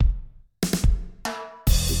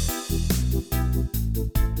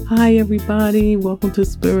Hi, everybody. Welcome to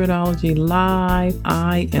Spiritology Live.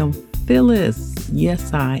 I am Phyllis.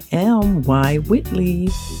 Yes, I am Y. Whitley.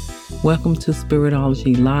 Welcome to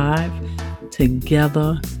Spiritology Live.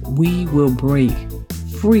 Together, we will break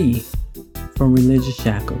free from religious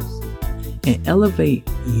shackles and elevate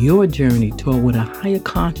your journey toward a higher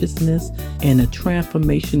consciousness and a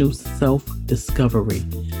transformational self-discovery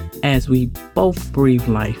as we both breathe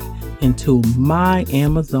life into my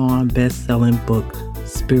Amazon best-selling book,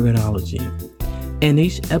 Spiritology. In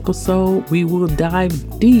each episode, we will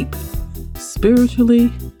dive deep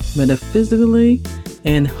spiritually, metaphysically,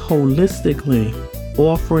 and holistically,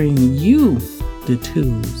 offering you the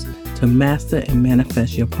tools to master and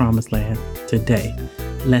manifest your promised land today.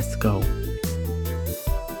 Let's go.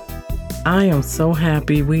 I am so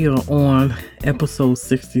happy we are on episode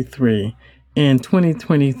 63, and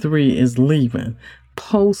 2023 is leaving.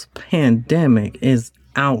 Post-pandemic is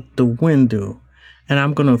out the window. And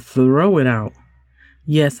I'm going to throw it out.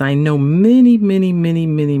 Yes, I know many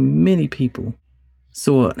people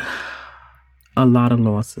saw a lot of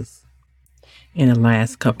losses in the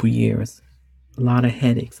last couple years. A lot of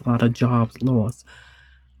headaches, a lot of jobs lost.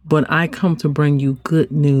 But I come to bring you good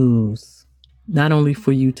news. Not only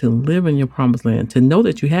for you to live in your promised land, to know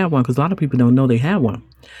that you have one, because a lot of people don't know they have one.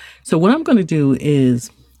 So what I'm going to do is,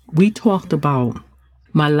 we talked about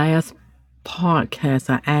my last podcast.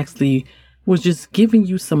 I actually was just giving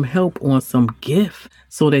you some help on some gift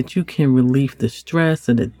so that you can relieve the stress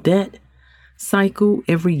and the debt cycle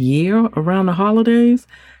every year around the holidays.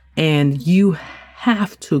 And you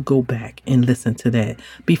have to go back and listen to that.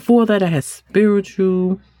 Before that, I had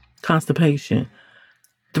spiritual constipation.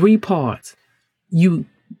 3 parts. You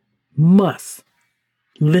must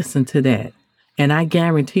listen to that. And I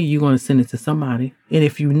guarantee you're going to send it to somebody. And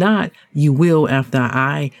if you're not, you will after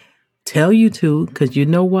I tell you to, because you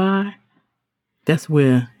know why? That's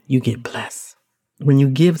where you get blessed. When you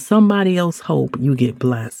give somebody else hope, you get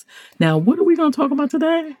blessed. Now, what are we going to talk about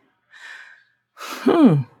today?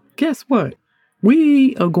 Guess what?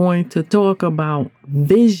 We are going to talk about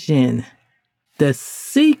vision, the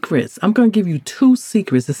secrets. I'm going to give you 2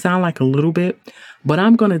 secrets. It sounds like a little bit, but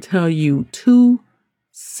I'm going to tell you 2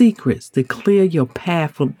 secrets to clear your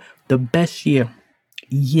path for the best year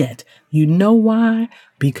yet. You know why?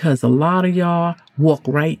 Because a lot of y'all walk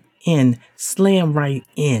right in, slam right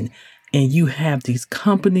in, and you have these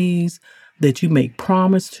companies that you make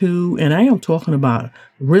promise to, and I am talking about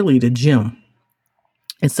really the gym.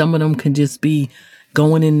 And some of them can just be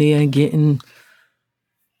going in there and getting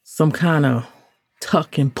some kind of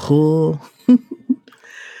tuck and pull,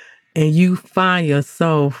 and you find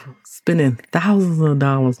yourself spending thousands of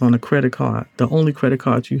dollars on a credit card, the only credit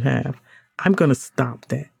card you have. I'm going to stop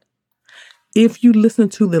that. If you listen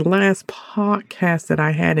to the last podcast that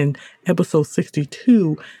I had in episode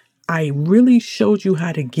 62, I really showed you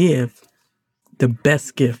how to give the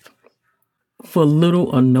best gift for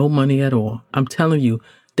little or no money at all. I'm telling you,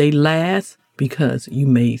 they last because you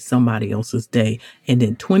made somebody else's day. And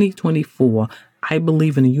in 2024, I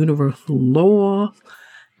believe in the universal law,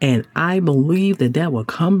 and I believe that will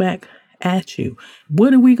come back at you.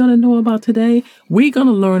 What are we going to know about today? We're going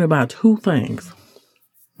to learn about 2 things.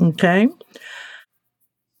 Okay?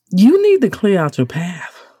 You need to clear out your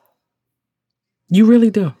path. You really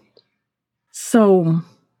do. So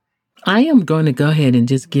I am going to go ahead and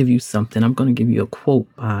just give you something. I'm going to give you a quote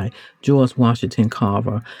by George Washington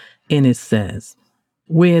Carver. And it says,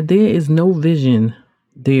 "Where there is no vision,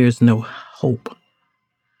 there's no hope."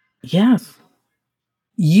 Yes.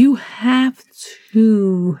 You have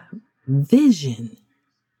to vision.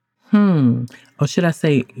 Or should I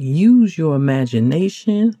say, use your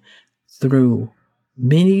imagination through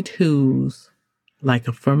many tools like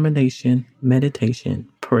affirmation, meditation,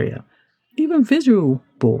 prayer, even visual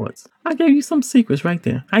boards. I gave you some secrets right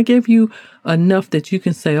there. I gave you enough that you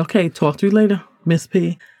can say, okay, talk to you later, Miss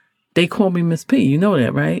P. They call me Miss P. You know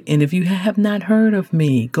that, right? And if you have not heard of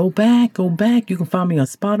me, go back. You can find me on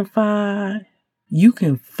Spotify. You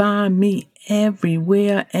can find me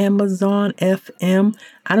everywhere. Amazon, FM.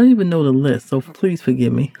 I don't even know the list, so please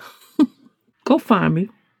forgive me. Go find me.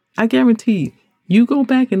 I guarantee you go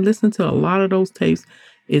back and listen to a lot of those tapes.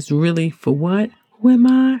 It's really for what? Who am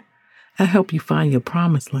I? I help you find your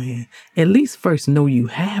promised land. At least first know you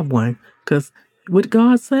have one. Because what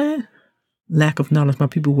God said, lack of knowledge, my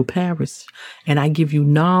people will perish. And I give you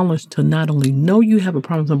knowledge to not only know you have a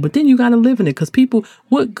promised land, but then you got to live in it. Because people,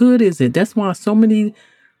 what good is it? That's why so many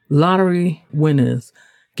lottery winners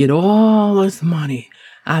get all this money.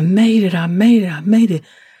 I made it.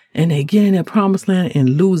 And they get in their promised land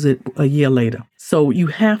and lose it a year later. So you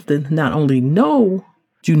have to not only know,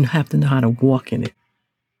 you have to know how to walk in it.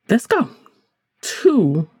 Let's go.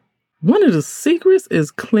 2, one of the secrets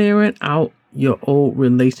is clearing out your old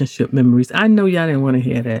relationship memories. I know y'all didn't want to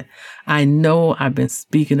hear that. I know I've been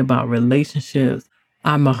speaking about relationships.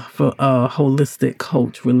 I'm a holistic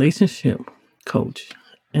coach, relationship coach.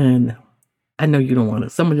 And I know you don't want to.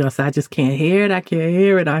 Some of y'all say, I just can't hear it. I can't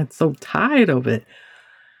hear it. I'm so tired of it.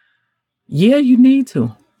 Yeah, you need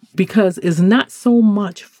to. Because it's not so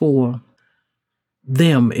much for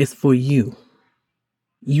them, it's for you.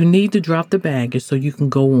 You need to drop the baggage so you can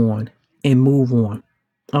go on and move on.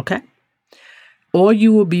 Okay? Or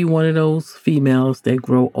you will be one of those females that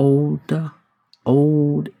grow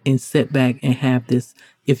old and set back and have this,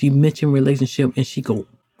 if you mention relationship and she go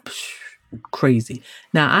crazy.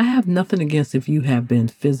 Now, I have nothing against if you have been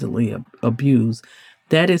physically abused.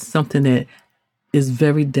 That is something that is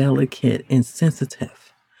very delicate and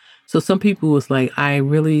sensitive. So some people was like, I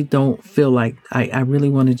really don't feel like I really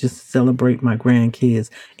want to just celebrate my grandkids.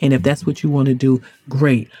 And if that's what you want to do,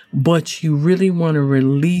 great. But you really want to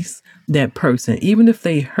release that person. Even if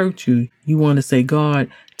they hurt you, you want to say, God,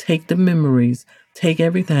 take the memories, take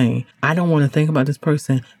everything. I don't want to think about this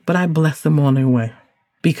person, but I bless them on their way.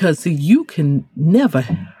 Because see, you can never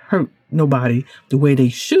hurt nobody the way they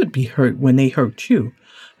should be hurt when they hurt you.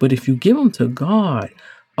 But if you give them to God,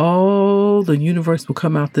 all the universe will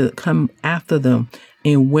come after them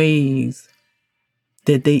in ways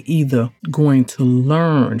that they either going to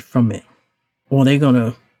learn from it or they're going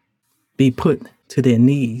to be put to their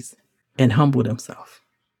knees and humble themselves.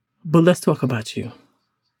 But let's talk about you.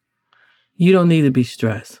 You don't need to be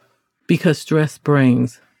stressed because stress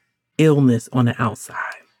brings illness on the outside.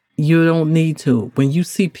 You don't need to. When you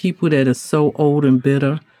see people that are so old and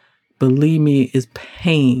bitter, believe me, it's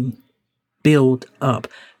pain build up.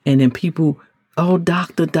 And then people, oh,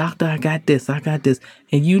 doctor, I got this.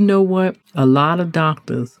 And you know what? A lot of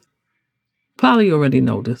doctors probably already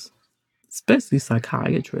know this, especially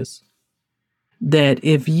psychiatrists, that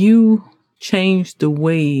if you change the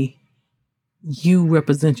way you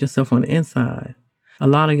represent yourself on the inside, a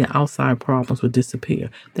lot of your outside problems will disappear.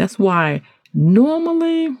 That's why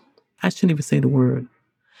normally, I shouldn't even say the word.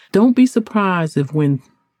 Don't be surprised if when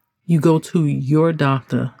you go to your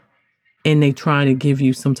doctor and they try to give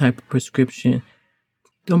you some type of prescription,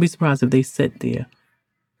 don't be surprised if they sit there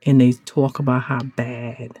and they talk about how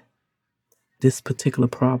bad this particular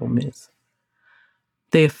problem is.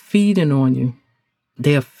 They're feeding on you.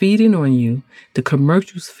 They're feeding on you. The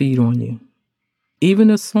commercials feed on you. Even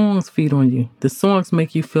the songs feed on you. The songs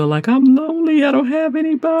make you feel like, I'm lonely. I don't have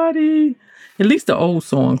anybody. At least the old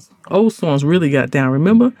songs. Old songs really got down.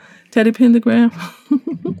 Remember Teddy Pendergram?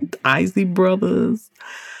 Isley Brothers.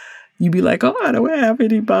 You be like, oh, I don't have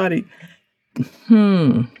anybody.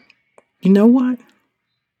 You know what?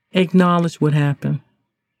 Acknowledge what happened.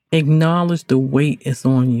 Acknowledge the weight is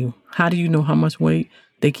on you. How do you know how much weight?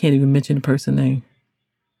 They can't even mention the person's name.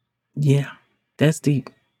 Yeah, that's deep.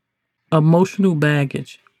 Emotional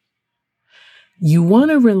baggage. You want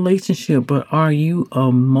a relationship, but are you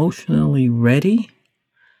emotionally ready?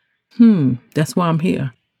 That's why I'm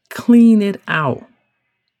here. Clean it out.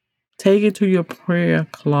 Take it to your prayer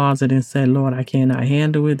closet and say, Lord, I cannot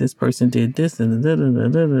handle it. This person did this and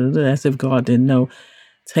as if God didn't know.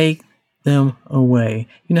 Take them away.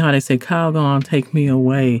 You know how they say, Kyle gone, take me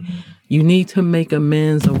away. You need to make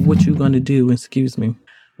amends of what you're going to do. Excuse me.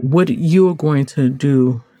 What you're going to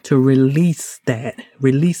do to release that.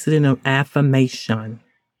 Release it in an affirmation.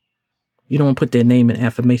 You don't want to put their name in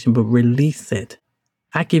affirmation, but release it.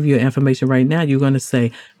 I give you an affirmation right now. You're going to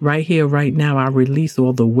say, right here, right now, I release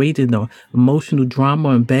all the weight and the emotional drama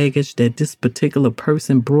and baggage that this particular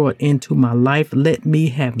person brought into my life. Let me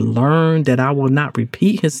have learned that I will not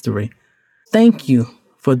repeat history. Thank you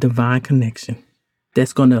for divine connection.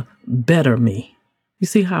 That's going to better me. You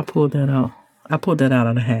see how I pulled that out? I pulled that out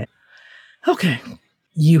of the hat. Okay.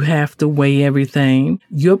 You have to weigh everything.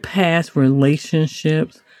 Your past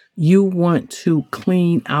relationships. You want to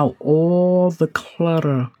clean out all the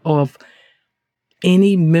clutter of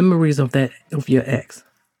any memories of your ex.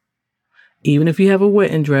 Even if you have a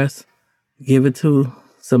wedding dress, give it to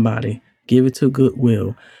somebody. Give it to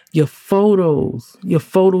Goodwill. Your photos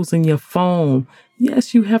in your phone.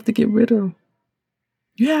 Yes, you have to get rid of them.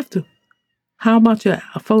 You have to. How about your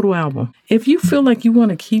photo album? If you feel like you want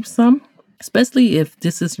to keep some, especially if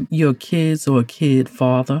this is your kids or a kid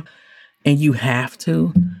father, and you have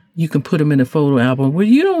to, you can put them in a photo album where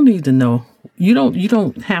you don't need to know. You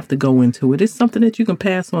don't have to go into it. It's something that you can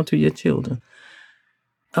pass on to your children.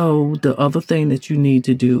 Oh, the other thing that you need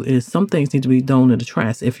to do is some things need to be thrown in the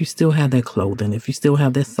trash. If you still have their clothing, if you still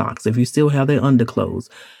have their socks, if you still have their underclothes,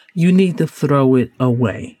 you need to throw it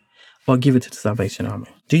away. or give it to the Salvation Army.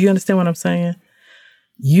 Do you understand what I'm saying?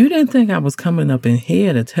 You didn't think I was coming up in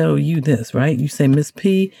here to tell you this, right? You say, Miss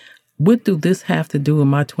P, what do this have to do with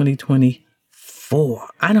my 2024?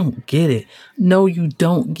 I don't get it. No, you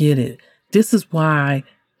don't get it. This is why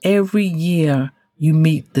every year you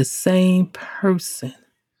meet the same person,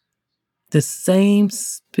 the same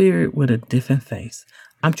spirit with a different face.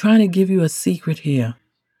 I'm trying to give you a secret here.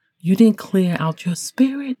 You didn't clear out your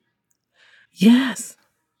spirit? Yes.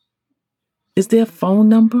 Is there a phone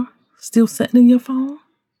number still sitting in your phone?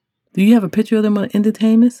 Do you have a picture of them on the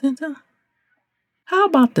entertainment center? How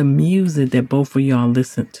about the music that both of y'all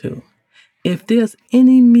listen to? If there's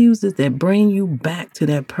any music that bring you back to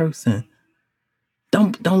that person,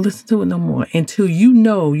 don't listen to it no more until you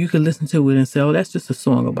know you can listen to it and say, oh, that's just a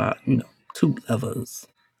song about, two lovers.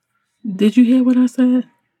 Did you hear what I said?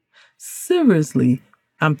 Seriously,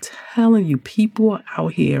 I'm telling you, people are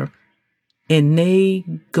out here and they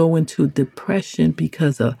go into depression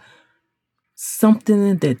because of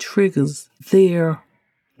something that triggers their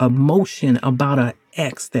emotion about an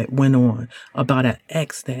ex that went on, about an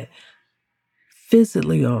ex that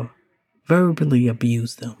physically or verbally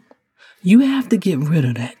abused them. You have to get rid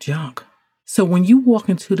of that junk. So when you walk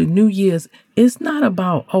into the New Year's, it's not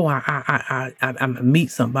about, oh, I'm gonna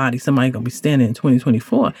meet somebody gonna be standing in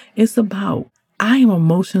 2024. It's about, I am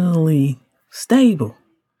emotionally stable.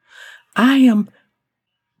 I am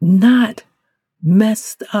not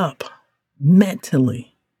messed up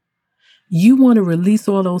mentally. You want to release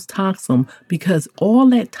all those toxins because all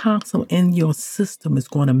that toxin in your system is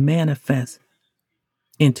going to manifest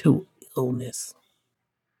into illness.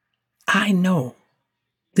 I know.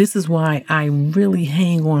 This is why I really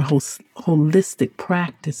hang on holistic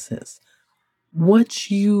practices. What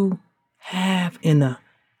you have on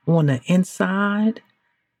the inside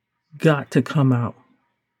got to come out.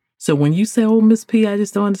 So when you say, oh, Miss P, I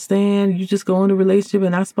just don't understand. You just go in a relationship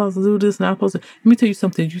and I'm supposed to do this and I'm supposed to. Let me tell you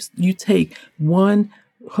something. You take one,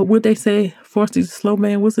 what they say, Forrest the Slow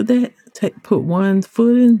Man, was it that? Put one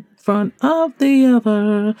foot in front of the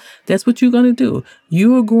other. That's what you're going to do.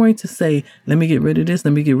 You are going to say, let me get rid of this.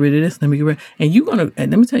 Let me get rid of this. Let me get rid. And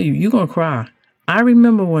and let me tell you, you're going to cry. I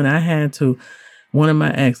remember when one of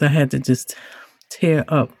my ex, I had to just tear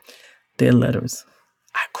up their letters.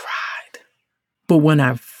 I cried. But when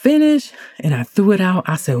I finished and I threw it out,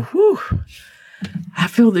 I said, whew, I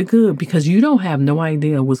felt it good because you don't have no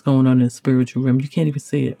idea what's going on in the spiritual realm. You can't even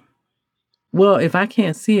see it. Well, if I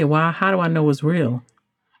can't see it, how do I know it's real?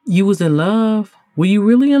 You was in love. Were you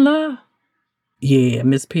really in love? Yeah,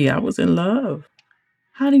 Miss P, I was in love.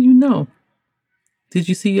 How do you know? Did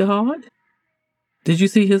you see your heart? Did you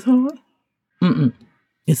see his heart? Mm-mm.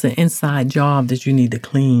 It's an inside job that you need to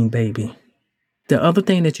clean, baby. The other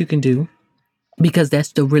thing that you can do, because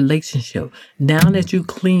that's the relationship. Now that you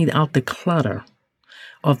cleaned out the clutter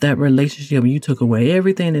of that relationship, you took away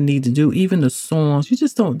everything that needs to do, even the songs. You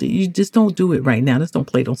just don't do it right now. Just don't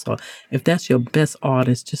play those songs. If that's your best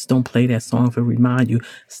artist, just don't play that song if it remind you.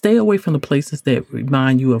 Stay away from the places that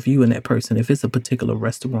remind you of you and that person. If it's a particular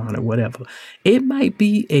restaurant or whatever, it might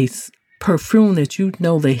be a perfume that you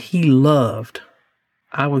know that he loved.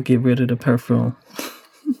 I would get rid of the perfume.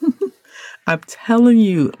 I'm telling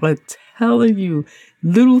you,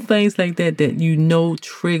 little things like that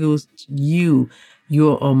triggers you,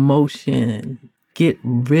 your emotion. Get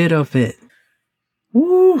rid of it.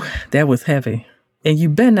 Woo, that was heavy. And you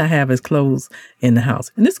better not have his clothes in the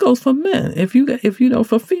house. And this goes for men.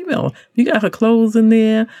 For female, you got her clothes in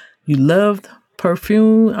there. You loved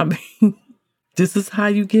perfume. I mean, this is how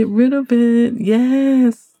you get rid of it.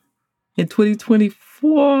 Yes. In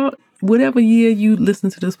 2024, whatever year you listen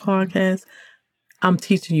to this podcast, I'm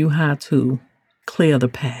teaching you how to clear the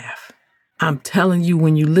path. I'm telling you,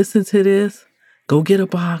 when you listen to this, go get a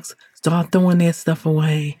box, start throwing that stuff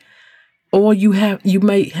away. Or you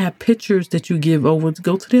may have pictures that you give over to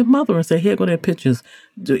go to their mother and say, here go their pictures.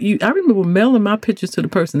 I remember mailing my pictures to the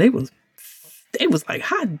person. They was like,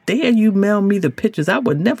 how dare you mail me the pictures? I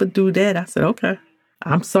would never do that. I said, okay,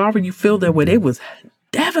 I'm sorry you feel that way. They was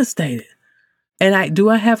devastated. And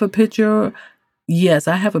I have a picture. Yes,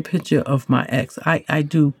 I have a picture of my ex. I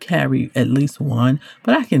do carry at least one,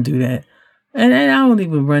 but I can do that. And I don't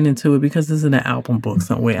even run into it because it's in an album book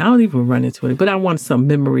somewhere. I don't even run into it, but I want some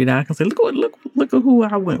memory that I can say, look at who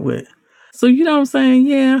I went with. So you know what I'm saying?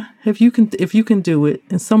 Yeah, if you can do it.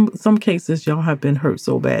 In some cases, y'all have been hurt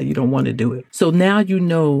so bad you don't want to do it. So now you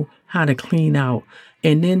know how to clean out.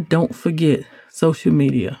 And then don't forget social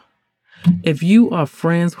media. If you are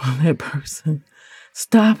friends with that person,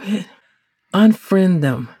 stop it. Unfriend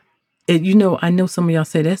them. I know some of y'all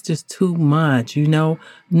say that's just too much, No,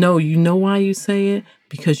 you know why you say it?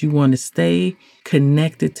 Because you want to stay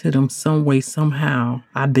connected to them some way, somehow.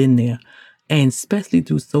 I've been there. And especially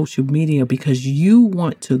through social media, because you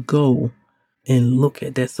want to go and look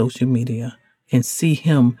at that social media and see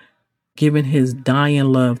him giving his dying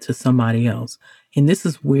love to somebody else. And this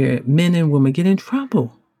is where men and women get in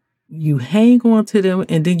trouble. You hang on to them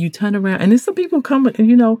and then you turn around. And there's some people coming,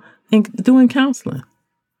 and doing counseling.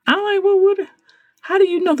 I'm like, well, how do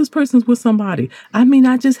you know this person's with somebody? I mean,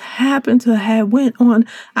 I just happened to went on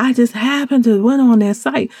their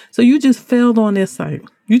site. So you just fell on their site.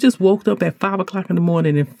 You just woke up at 5 o'clock in the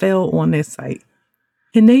morning and fell on their site.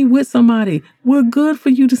 And they with somebody. Well, good for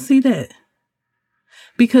you to see that.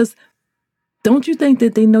 Because don't you think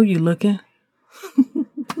that they know you're looking?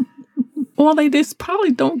 Or they just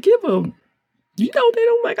probably don't give a, they don't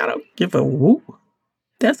I don't give a whoop.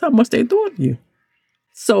 That's how much they thought of you.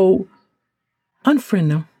 So unfriend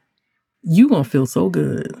them. You gonna feel so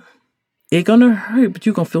good. It's gonna hurt, but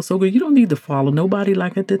you're gonna feel so good. You don't need to follow nobody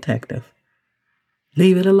like a detective.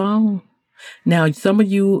 Leave it alone. Now, some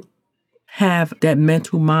of you have that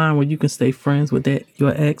mental mind where you can stay friends with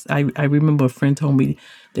your ex. I remember a friend told me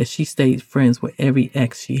that she stayed friends with every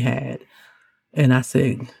ex she had. And I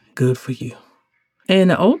said, good for you.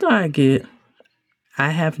 And the older I get,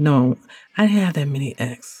 I didn't have that many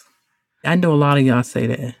ex. I know a lot of y'all say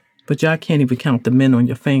that, but y'all can't even count the men on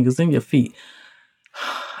your fingers and your feet.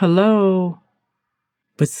 Hello.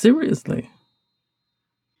 But seriously,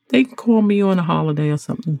 they can call me on a holiday or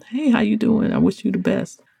something. Hey, how you doing? I wish you the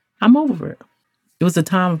best. I'm over it. It was a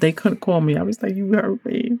time they couldn't call me. I was like, you heard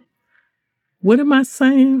me. What am I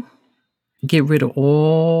saying? Get rid of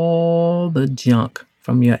all the junk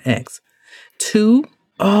from your ex. 2,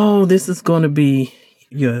 this is going to be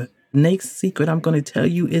your next secret. I'm going to tell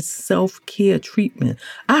you is self-care treatment.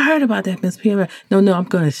 I heard about that, Miss Pierre. No, I'm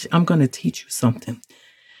going to teach you something.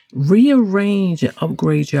 Rearrange and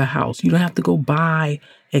upgrade your house. You don't have to go buy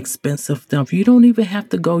expensive stuff. You don't even have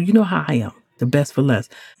to go, you know how I am, the best for less.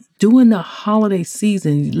 During the holiday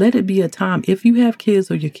season, let it be a time, if you have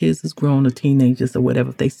kids or your kids is grown or teenagers or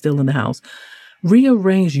whatever, if they still in the house,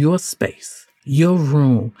 rearrange your space, your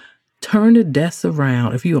room. Turn the desks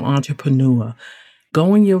around. If you're an entrepreneur,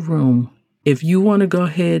 go in your room. If you want to go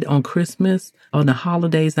ahead on Christmas, on the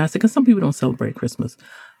holidays, because some people don't celebrate Christmas.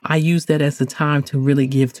 I use that as a time to really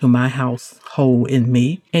give to my household and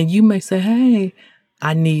me. And you may say, hey,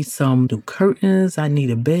 I need some new curtains. I need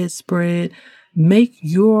a bedspread. Make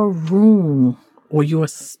your room or your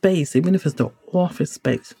space, even if it's the office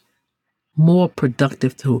space, more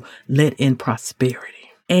productive to let in prosperity.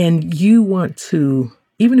 And you want to,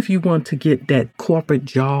 even if you want to get that corporate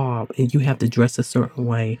job and you have to dress a certain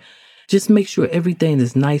way, just make sure everything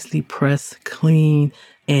is nicely pressed, clean,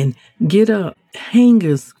 and get a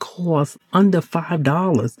hangers cost under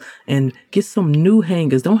 $5 and get some new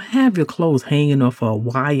hangers. Don't have your clothes hanging off a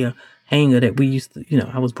wire hanger that we used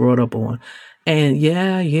to, I was brought up on. And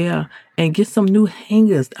yeah. And get some new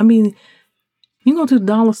hangers. I mean, you go to the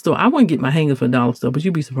dollar store. I wouldn't get my hangers from the dollar store, but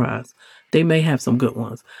you'd be surprised. They may have some good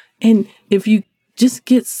ones. And if you just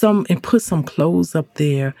get some and put some clothes up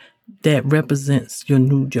there that represents your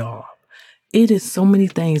new job. It is so many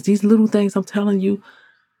things. These little things I'm telling you,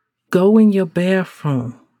 go in your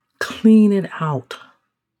bathroom, clean it out,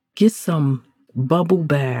 get some bubble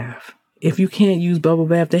bath. If you can't use bubble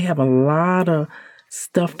bath, they have a lot of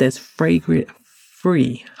stuff that's fragrant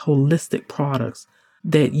free, holistic products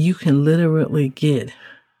that you can literally get.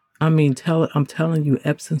 I mean, I'm telling you,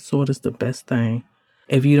 Epsom salt is the best thing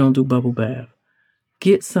if you don't do bubble bath.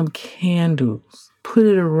 Get some candles, put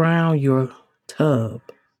it around your tub.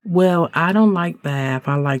 Well, I don't like bath.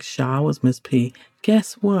 I like showers, Miss P.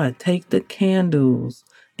 Guess what? Take the candles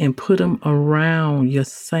and put them around your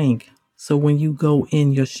sink so when you go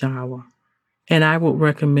in your shower. And I would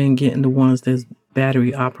recommend getting the ones that's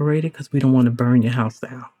battery operated because we don't want to burn your house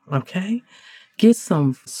down. Okay? Get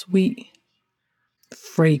some sweet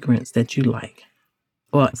fragrance that you like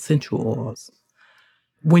or essential oils.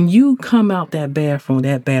 When you come out that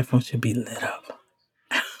bathroom should be lit up.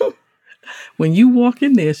 When you walk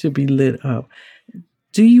in there, it should be lit up.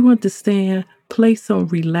 Do you understand? Play some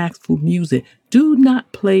relaxful music. Do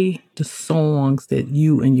not play the songs that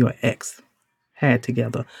you and your ex had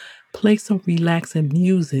together. Play some relaxing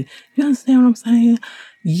music. You understand what I'm saying?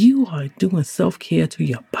 You are doing self-care to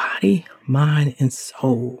your body, mind, and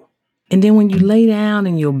soul. And then when you lay down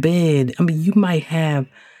in your bed, you might have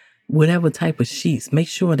whatever type of sheets. Make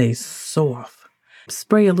sure they're soft.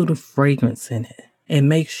 Spray a little fragrance in it and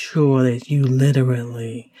make sure that you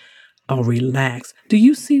literally are relaxed. Do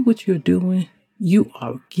you see what you're doing? You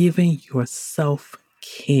are giving yourself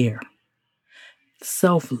care,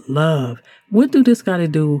 self-love. What do this got to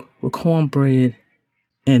do with cornbread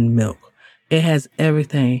and milk? It has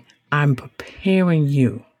everything. I'm preparing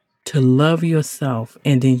you to love yourself,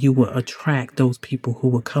 and then you will attract those people who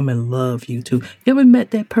will come and love you too. You ever met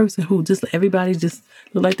that person who just everybody just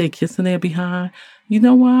look like they're kissing their behind? You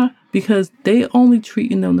know why? Because they only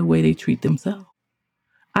treating them the way they treat themselves.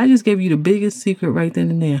 I just gave you the biggest secret right then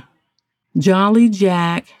and there. Jolly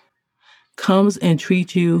Jack comes and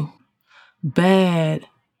treats you bad,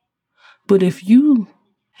 but if you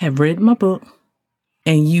have read my book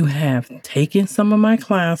and you have taken some of my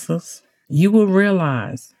classes, you will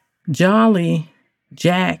realize Jolly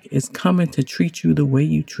Jack is coming to treat you the way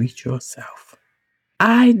you treat yourself.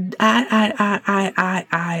 I,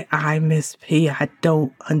 Miss P, I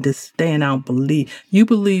don't understand. I don't believe. You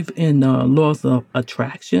believe in laws of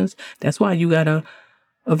attractions. That's why you got a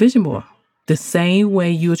vision board. The same way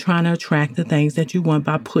you're trying to attract the things that you want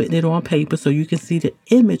by putting it on paper so you can see the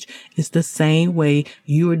image is the same way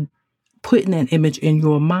you're putting that image in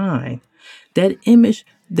your mind. That image,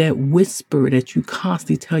 that whisper that you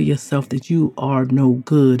constantly tell yourself that you are no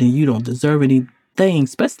good and you don't deserve anything,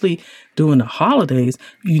 especially during the holidays.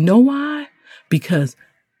 You know why? Because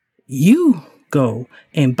you go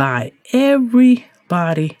and buy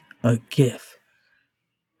everybody a gift.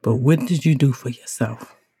 But what did you do for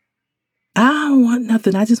yourself? I don't want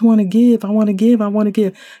nothing. I just want to give. I want to give. I want to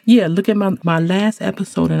give. Yeah, look at my last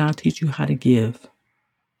episode and I'll teach you how to give.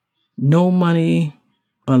 No money,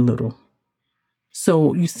 a little.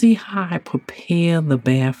 So you see how I prepare the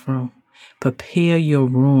bathroom, prepare your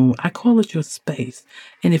room. I call it your space.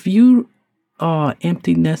 And if you are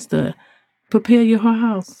empty nester, prepare your whole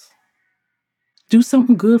house. Do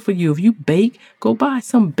something good for you. If you bake, go buy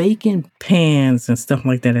some baking pans and stuff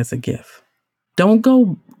like that as a gift. Don't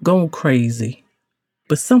go crazy,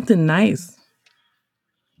 but something nice.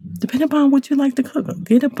 Depending upon what you like to cook,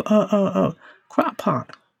 get a crock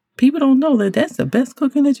pot. People don't know that that's the best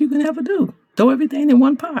cooking that you can ever do. Throw everything in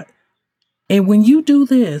one pot. And when you do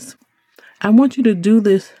this, I want you to do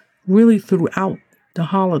this really throughout the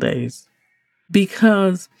holidays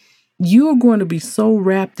because you're going to be so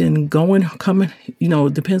wrapped in going, coming,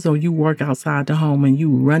 it depends on you work outside the home and you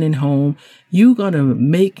running home. You're going to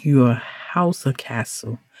make your house a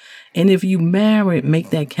castle. And if you married, make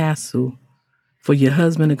that castle for your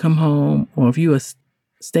husband to come home, or if you're a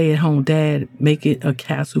stay-at-home dad, make it a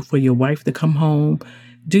castle for your wife to come home.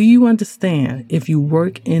 Do you understand? If you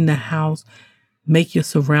work in the house, make your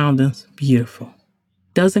surroundings beautiful.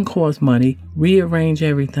 Doesn't cost money. Rearrange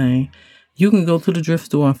everything. You can go to the thrift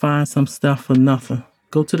store and find some stuff for nothing.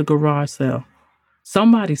 Go to the garage sale.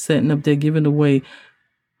 Somebody's sitting up there giving away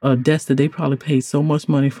a desk that they probably paid so much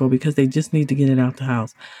money for because they just need to get it out the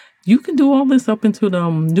house. You can do all this up until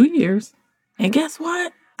New Year's. And guess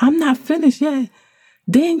what? I'm not finished yet.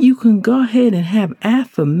 Then you can go ahead and have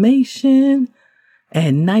affirmation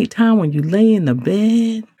at nighttime when you lay in the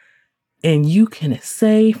bed. And you can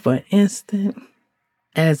say, for instance,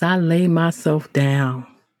 as I lay myself down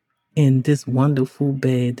in this wonderful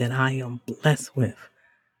bed that I am blessed with,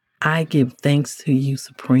 I give thanks to you,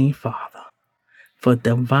 Supreme Father, for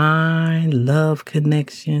divine love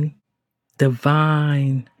connection,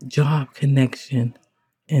 divine job connection,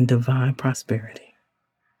 and divine prosperity.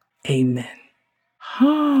 Amen.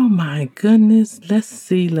 Oh my goodness. Let's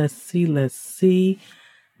see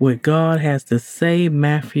what God has to say.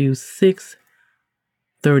 Matthew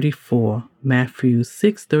 6:34. Matthew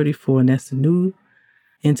 6:34, and that's the New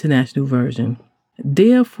International Version.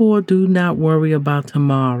 Therefore, do not worry about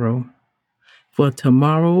tomorrow, for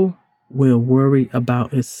tomorrow will worry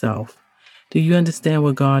about itself. Do you understand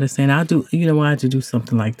what God is saying? I do. I had to do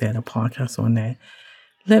something like that, a podcast on that.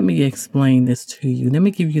 Let me explain this to you. Let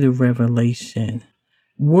me give you the revelation.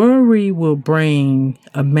 Worry will bring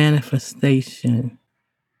a manifestation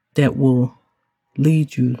that will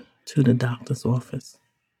lead you to the doctor's office.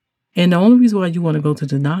 And the only reason why you want to go to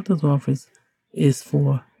the doctor's office is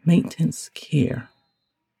for maintenance care,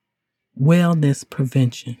 wellness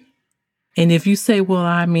prevention. And if you say, well,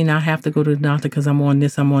 I have to go to the doctor because I'm on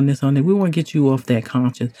this, on that, we want to get you off that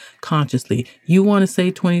consciously. You want to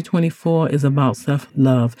say 2024 is about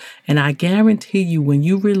self-love. And I guarantee you, when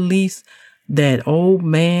you release that old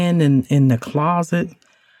man in the closet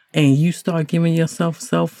and you start giving yourself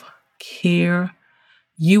self-care,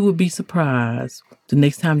 you would be surprised. The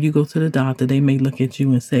next time you go to the doctor, they may look at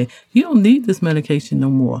you and say, you don't need this medication no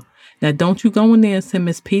more. Now, don't you go in there and say,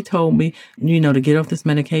 Miss P told me, to get off this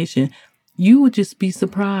medication. You would just be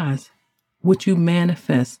surprised what you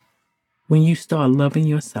manifest when you start loving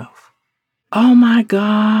yourself. Oh my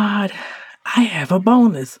God. I have a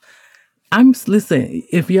bonus. Listen,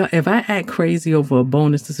 if I act crazy over a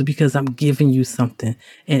bonus, this is because I'm giving you something.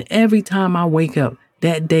 And every time I wake up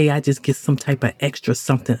that day, I just get some type of extra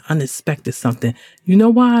something, unexpected something. You know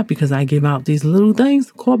why? Because I give out these little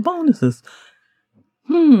things called bonuses.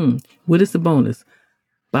 What is the bonus?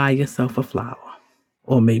 Buy yourself a flower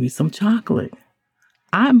or maybe some chocolate.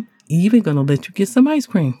 I'm even going to let you get some ice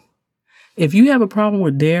cream. If you have a problem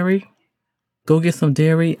with dairy, go get some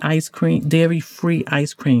dairy free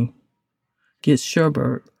ice cream. Get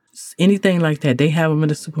sherbet, anything like that. They have them in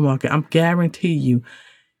the supermarket. I'm guarantee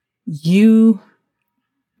you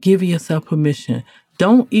give yourself permission.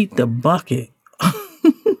 Don't eat the bucket.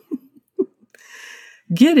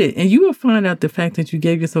 Get it. And you will find out the fact that you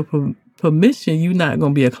gave yourself permission, you're not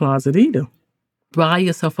going to be a closet eater. Buy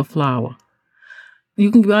yourself a flower.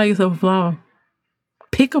 You can buy yourself a flower.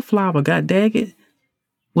 Pick a flower. God dang it.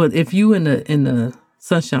 Well, if you in the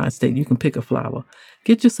Sunshine State, you can pick a flower.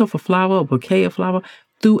 Get yourself a flower, a bouquet of flower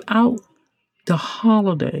throughout the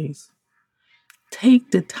holidays.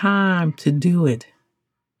 Take the time to do it.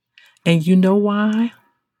 And you know why?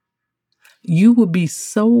 You will be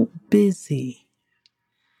so busy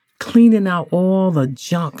cleaning out all the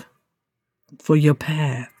junk for your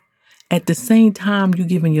path. At the same time, you're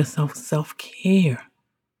giving yourself self-care.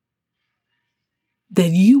 That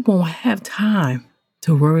you won't have time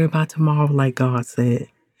to worry about tomorrow, like God said.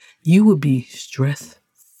 You will be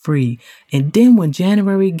stress-free. And then when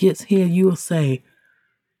January gets here, you will say,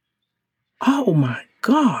 oh my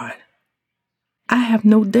God, I have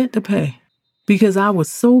no debt to pay. Because I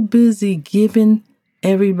was so busy giving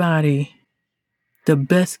everybody the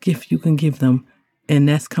best gift you can give them. And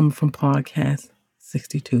that's coming from podcast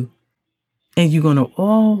 62. And you're going to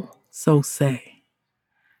also say,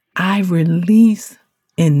 I release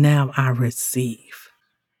and now I receive.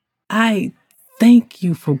 I thank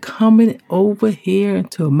you for coming over here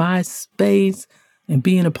into my space and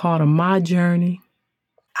being a part of my journey.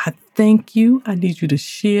 I thank you. I need you to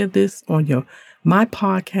share this on my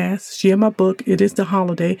podcast, share my book. It is the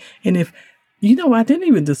holiday. And I didn't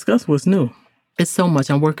even discuss what's new. It's so much.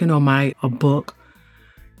 I'm working on a book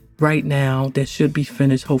right now that should be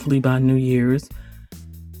finished hopefully by New Year's.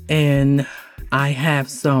 And I have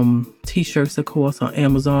some t-shirts, of course, on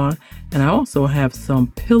Amazon. And I also have some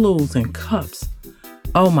pillows and cups.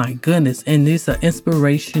 Oh my goodness. And these are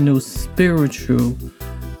inspirational, spiritual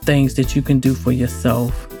things that you can do for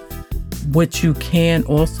yourself. What you can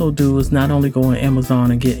also do is not only go on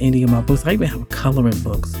Amazon and get any of my books. I even have coloring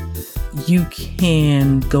books. You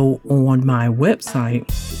can go on my website,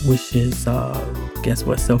 which is,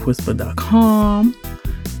 selfwhisper.com.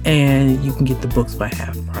 And you can get the books for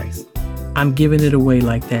half price. I'm giving it away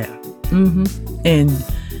like that. And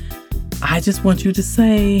I just want you to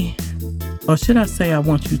say, or should I say I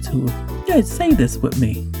want you to, say this with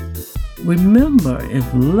me. Remember, if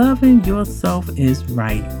loving yourself is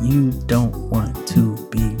right, you don't want to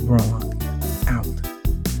be wrong. Out.